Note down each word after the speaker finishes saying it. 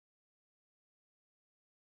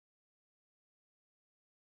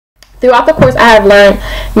Throughout the course, I have learned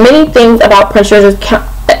many things about Prince George's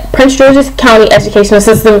County educational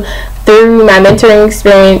system through my mentoring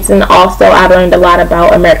experience, and also I've learned a lot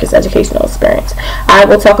about America's educational experience. I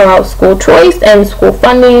will talk about school choice and school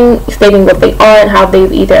funding, stating what they are and how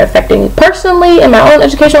they've either affected me personally in my own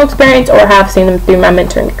educational experience or have seen them through my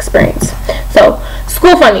mentoring experience. So,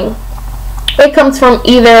 school funding. It comes from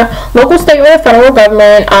either local, state, or federal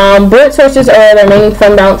government. Board sources are the remaining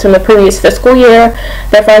fund balance from the previous fiscal year.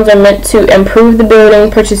 Their funds are meant to improve the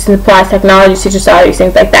building, purchasing supplies, technology, teacher salaries,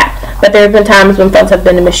 things like that. But there have been times when funds have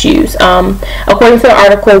been misused. According to the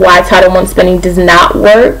article, Why Title I Spending Does Not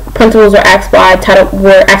Work, principals were asked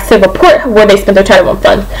to report where they spent their Title I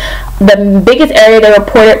funds. The biggest area they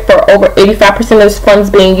reported for over 85% of those funds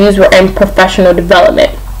being used were in professional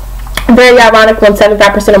development. Very ironic when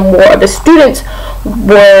 75% or more of the students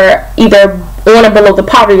were either on or below the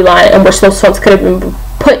poverty line, in which those funds could have been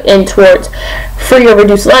put in towards free or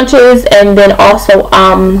reduced lunches, and then also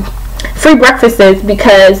free breakfasts,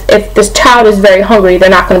 because if this child is very hungry, they're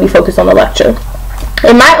not going to be focused on the lecture.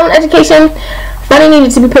 In my own education, funding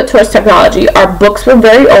needed to be put towards technology. Our books were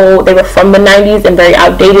very old, they were from the 90s and very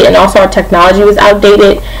outdated, and also our technology was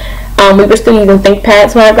outdated. We were still using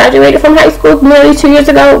ThinkPads when I graduated from high school nearly 2 years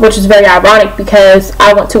ago, which is very ironic because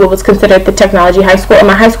I went to what was considered the technology high school, and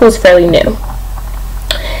my high school is fairly new.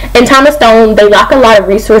 In Thomas Stone, they lack a lot of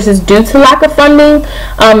resources due to lack of funding,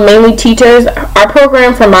 mainly teachers. Our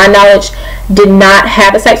program, from my knowledge, did not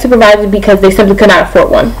have a site supervisor because they simply could not afford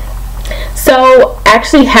one. So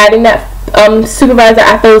actually having that supervisor,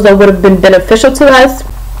 I thought would have been beneficial to us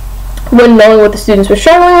when knowing what the students were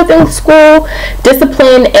struggling with in school,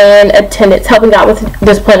 discipline, and attendance, helping out with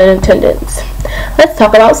discipline and attendance. Let's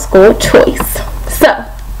talk about school choice. So,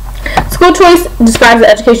 school choice describes the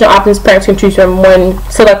educational options parents can choose from when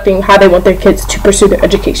selecting how they want their kids to pursue their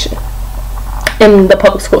education in the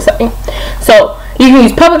public school setting. So, you can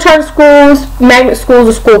use public charter schools, magnet schools,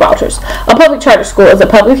 or school vouchers. A public charter school is a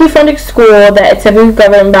publicly funded school that is typically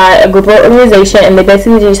governed by a group or organization, and they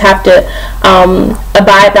basically just have to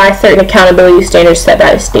abide by certain accountability standards set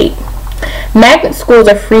by the state. Magnet schools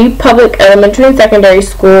are free public elementary and secondary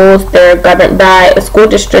schools. They're governed by a school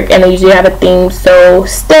district, and they usually have a theme, so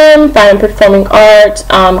STEM, fine and performing arts,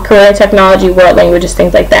 career and technology, world languages,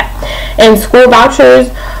 things like that. And school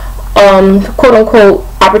vouchers, quote-unquote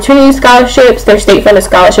opportunity scholarships, they're state-funded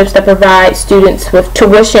scholarships that provide students with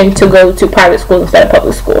tuition to go to private schools instead of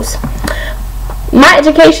public schools. My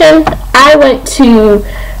education, I went to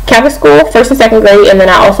Catholic school, first and second grade, and then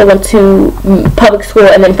I also went to public school,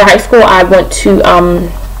 and then for high school I went to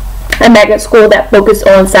a magnet school that focused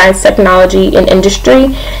on science, technology, and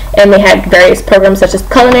industry, and they had various programs such as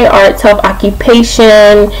culinary arts, health,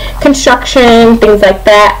 occupation, construction, things like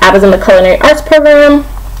that. I was in the culinary arts program.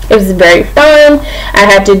 It was very fun. I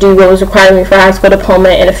had to do what was required of me for a high school diploma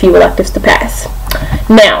and a few electives to pass.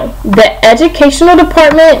 Now, the educational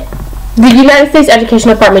department, the United States Education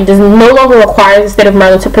Department does no longer require the state of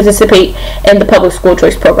Maryland to participate in the public school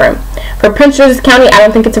choice program. For Prince George's County, I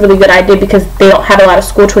don't think it's a really good idea because they don't have a lot of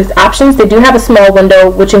school choice options. They do have a small window,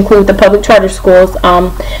 which include the public charter schools.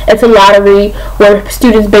 It's a lottery where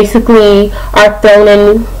students basically are thrown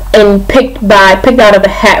in and picked out of a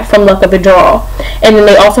hat from luck of the draw. And then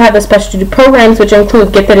they also have the specialty programs, which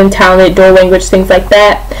include gifted and talented, dual language, things like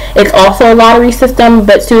that. It's also a lottery system,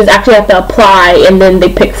 but students actually have to apply, and then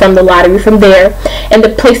they pick from the lottery from there. And the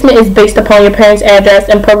placement is based upon your parents' address,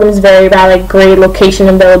 and programs vary by like grade, location,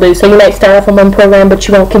 and availability. So you might start off on one program, but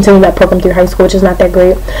you won't continue that program through high school, which is not that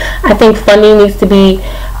great. I think funding needs to be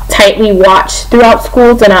tightly watched throughout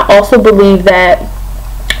schools, and I also believe that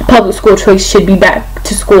public school choice should be back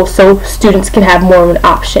to school so students can have more of an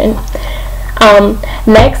option.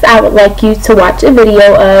 Next, I would like you to watch a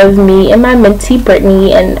video of me and my mentee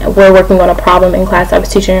Brittany, and we're working on a problem in class. I was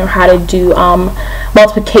teaching her how to do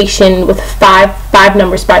multiplication with five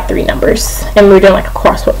numbers by 3 numbers, and we were doing like a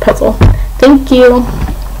crossword puzzle. Thank you.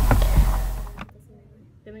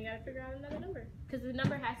 Then we gotta figure out another number, because the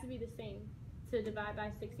number has to be the same. To divide by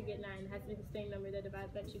 6 to get 9, it has to be the same number that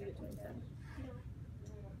divides by 2 to get 27.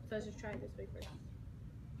 So let's just try it this way first.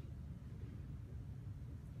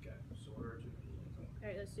 Okay, so what are 2?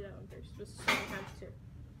 Alright, let's do that one first. Let's start times 2.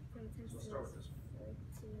 We'll start with this one.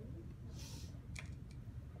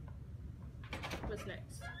 What's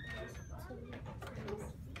next? 2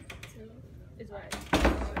 is what?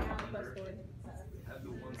 Plus 4. Have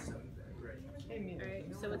the 1 7 there. Great.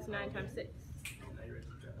 Alright, so it's 9 times 6. Now you're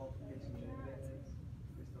ready to try.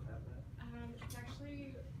 It's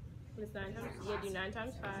actually... It's 9 times, yeah, do 9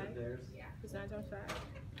 times 5. It's 9 times 5.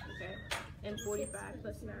 Okay. And 45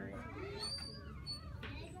 plus 9.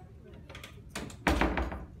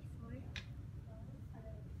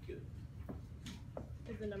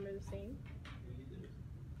 the number the same?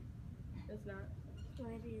 It's not. Well,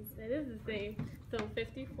 it is. It is the same. So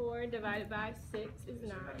 54 divided by 6 is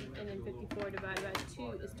 9, and then 54 divided by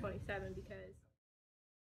 2 is 27 because